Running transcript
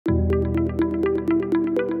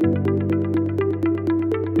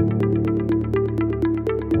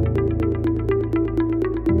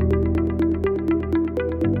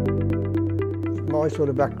sort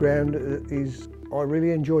of background is I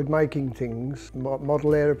really enjoyed making things,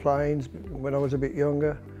 model aeroplanes when I was a bit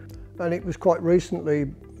younger. And it was quite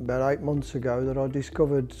recently, about 8 months ago, that I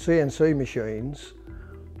discovered CNC machines,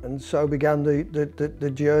 and so began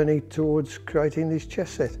the journey towards creating this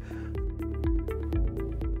chess set.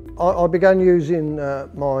 I began using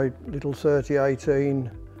my little 3018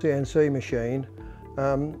 CNC machine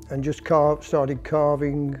and just started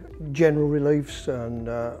carving general reliefs, and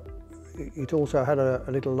it also had a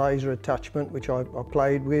little laser attachment which I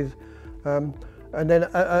played with. And then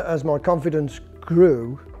as my confidence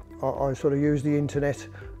grew, I sort of used the internet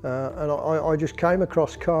and I just came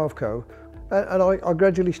across Carveco, and I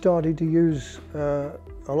gradually started to use a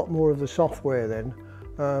lot more of the software then,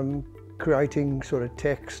 creating sort of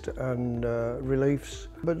text and reliefs.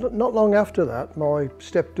 But not long after that, my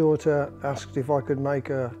stepdaughter asked if I could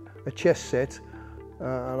make a chess set,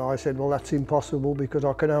 and I said, well, that's impossible because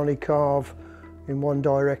I can only carve in one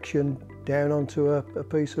direction down onto a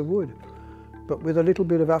piece of wood. But with a little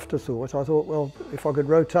bit of afterthought, I thought, well, if I could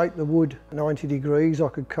rotate the wood 90 degrees, I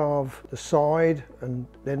could carve the side and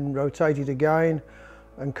then rotate it again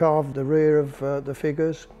and carve the rear of the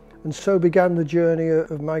figures. And so began the journey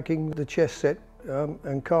of making the chess set,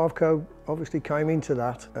 and Carveco obviously came into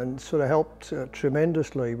that and sort of helped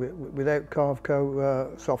tremendously. Without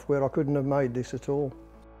Carveco software, I couldn't have made this at all.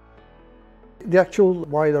 The actual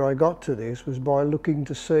way that I got to this was by looking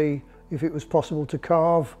to see if it was possible to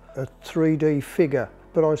carve a 3D figure.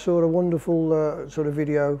 But I saw a wonderful sort of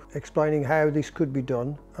video explaining how this could be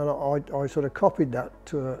done, and I sort of copied that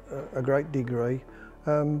to a great degree,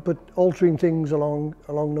 but altering things along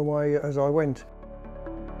the way as I went.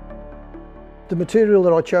 The material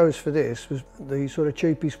that I chose for this was the sort of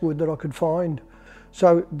cheapest wood that I could find.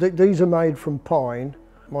 So these are made from pine.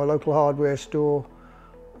 My local hardware store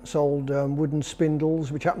sold wooden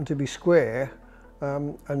spindles which happened to be square,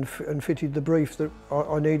 and fitted the brief that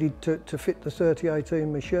I needed to fit the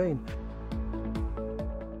 3018 machine.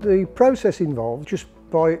 The process involved, just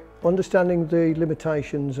by understanding the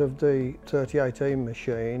limitations of the 3018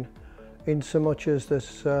 machine, in so much as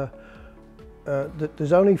there's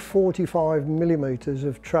only 45 millimetres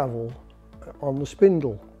of travel on the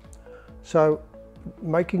spindle. So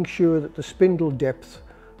making sure that the spindle depth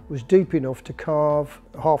was deep enough to carve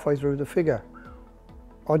halfway through the figure.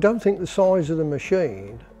 I don't think the size of the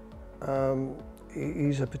machine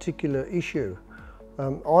is a particular issue.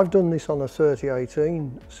 I've done this on a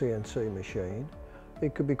 3018 CNC machine.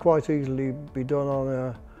 It could be quite easily be done on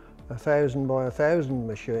a 1000 by 1000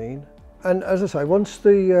 machine. And as I say, once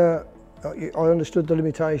I understood the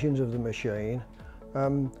limitations of the machine,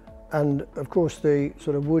 and of course the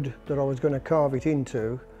sort of wood that I was going to carve it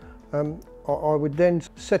into, I would then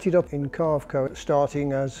set it up in Carveco,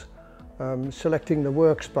 starting as selecting the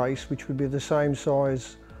workspace, which would be the same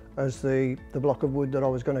size as the block of wood that I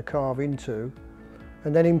was going to carve into,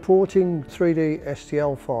 and then importing 3D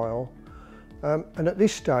STL file. And at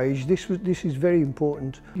this stage, this is very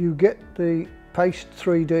important. You get the paste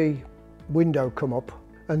 3D window come up,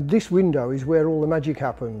 and this window is where all the magic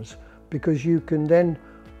happens, because you can then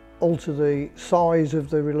alter the size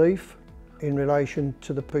of the relief in relation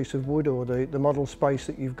to the piece of wood or the model space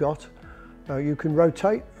that you've got. You can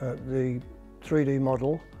rotate the 3D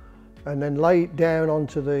model and then lay it down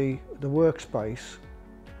onto the workspace.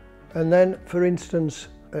 And then, for instance,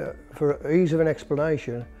 for ease of an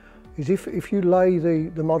explanation, is if you lay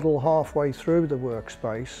the model halfway through the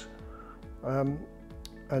workspace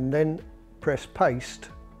and then press paste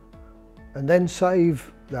and then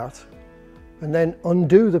save that and then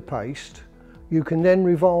undo the paste, you can then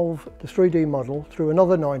revolve the 3D model through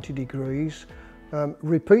another 90 degrees,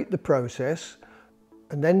 repeat the process,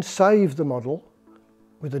 and then save the model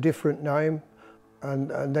with a different name,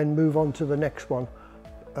 and then move on to the next one,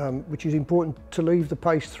 which is important to leave the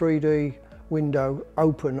paste 3D window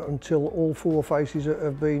open until all 4 faces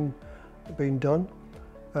have been done.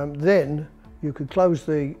 Then you could close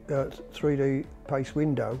the 3D paste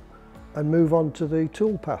window and move on to the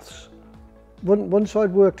toolpaths. Once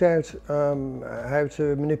I'd worked out how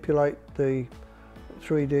to manipulate the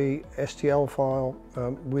 3D STL file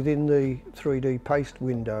within the 3D paste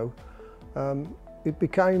window, it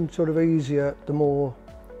became sort of easier the more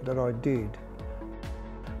that I did.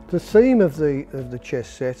 The theme of the chess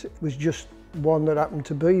set was just one that happened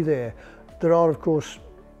to be there. There are, of course,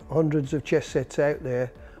 hundreds of chess sets out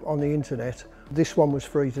there on the internet. This one was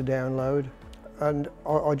free to download, and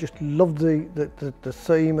I just loved the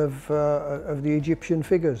theme of the Egyptian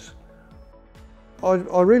figures.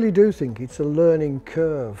 I really do think it's a learning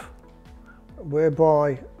curve,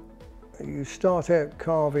 whereby you start out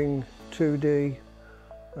carving 2D,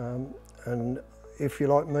 and if you're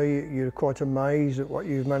like me, you're quite amazed at what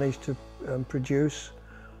you've managed to produce.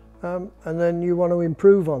 And then you want to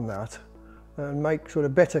improve on that and make sort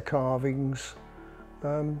of better carvings,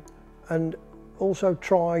 and also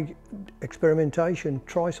try experimentation,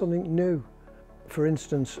 try something new. For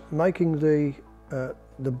instance, making the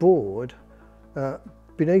board,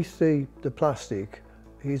 beneath the plastic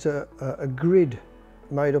is a grid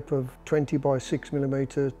made up of 20 by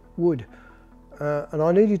 6mm wood, and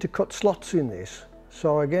I needed to cut slots in this.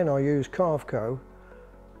 So again, I used Carveco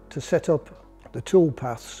to set up the tool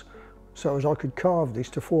paths so as I could carve this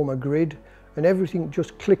to form a grid, and everything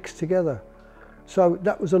just clicks together. So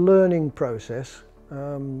that was a learning process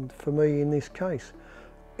for me in this case.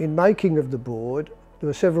 In making of the board, there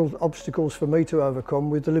were several obstacles for me to overcome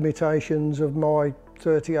with the limitations of my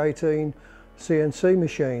 3018 CNC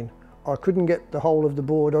machine. I couldn't get the whole of the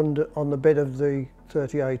board on the bed of the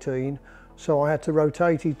 3018, so I had to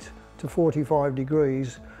rotate it to 45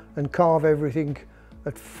 degrees and carve everything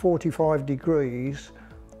at 45 degrees,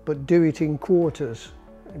 but do it in quarters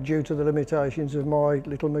due to the limitations of my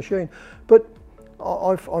little machine. But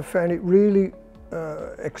I found it really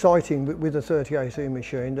exciting with the 3018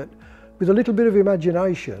 machine, that with a little bit of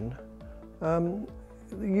imagination,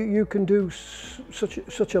 you can do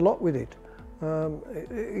such a lot with it.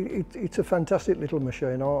 It's a fantastic little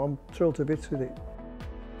machine. I'm thrilled to bits with it.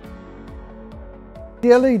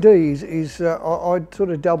 The LEDs is, I'd sort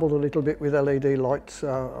of dabbled a little bit with LED lights.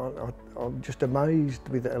 I'm just amazed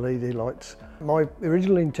with LED lights. My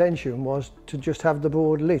original intention was to just have the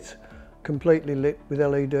board lit, completely lit with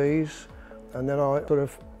LEDs, and then I sort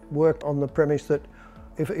of worked on the premise that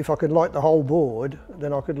if I could light the whole board,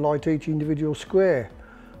 then I could light each individual square.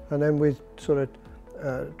 And then with sort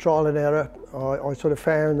of trial and error, I sort of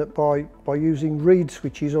found that by using reed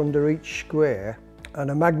switches under each square and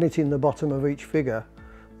a magnet in the bottom of each figure,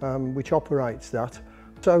 which operates that.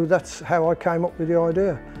 So that's how I came up with the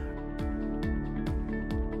idea.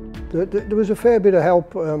 There was a fair bit of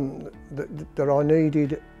help that I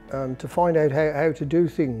needed to find out how to do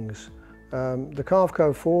things. The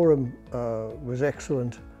Carveco forum was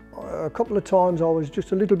excellent. A couple of times I was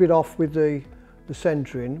just a little bit off with the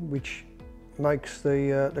centering, which makes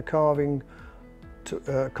the carving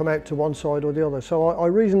come out to one side or the other. So I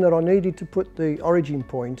reasoned that I needed to put the origin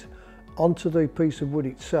point onto the piece of wood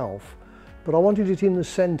itself, but I wanted it in the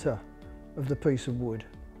centre of the piece of wood.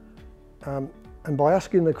 And by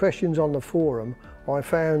asking the questions on the forum, I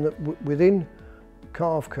found that within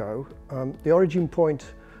Carveco, the origin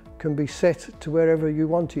point can be set to wherever you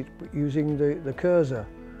want it using the cursor.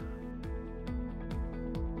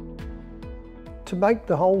 To make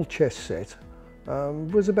the whole chess set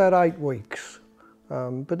was about 8 weeks,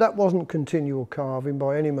 but that wasn't continual carving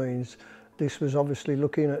by any means. This was obviously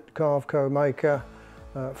looking at Carveco Maker,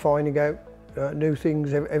 finding out new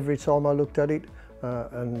things every time I looked at it,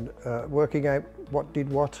 and working out what did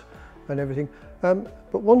what and everything.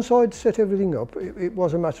 But once I'd set everything up, it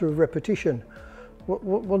was a matter of repetition.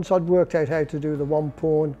 Once I'd worked out how to do the one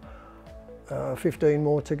pawn, 15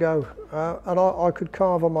 more to go, and I could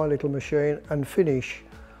carve on my little machine and finish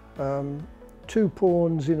 2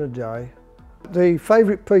 pawns in a day. The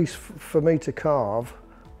favourite piece for me to carve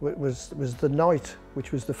was the knight,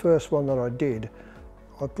 which was the first one that I did.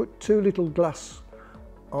 I put 2 little glass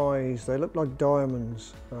eyes, they looked like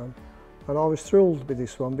diamonds, and I was thrilled with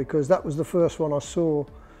this one because that was the first one I saw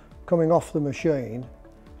coming off the machine,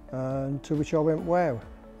 and to which I went, wow,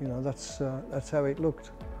 you know, that's how it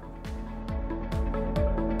looked.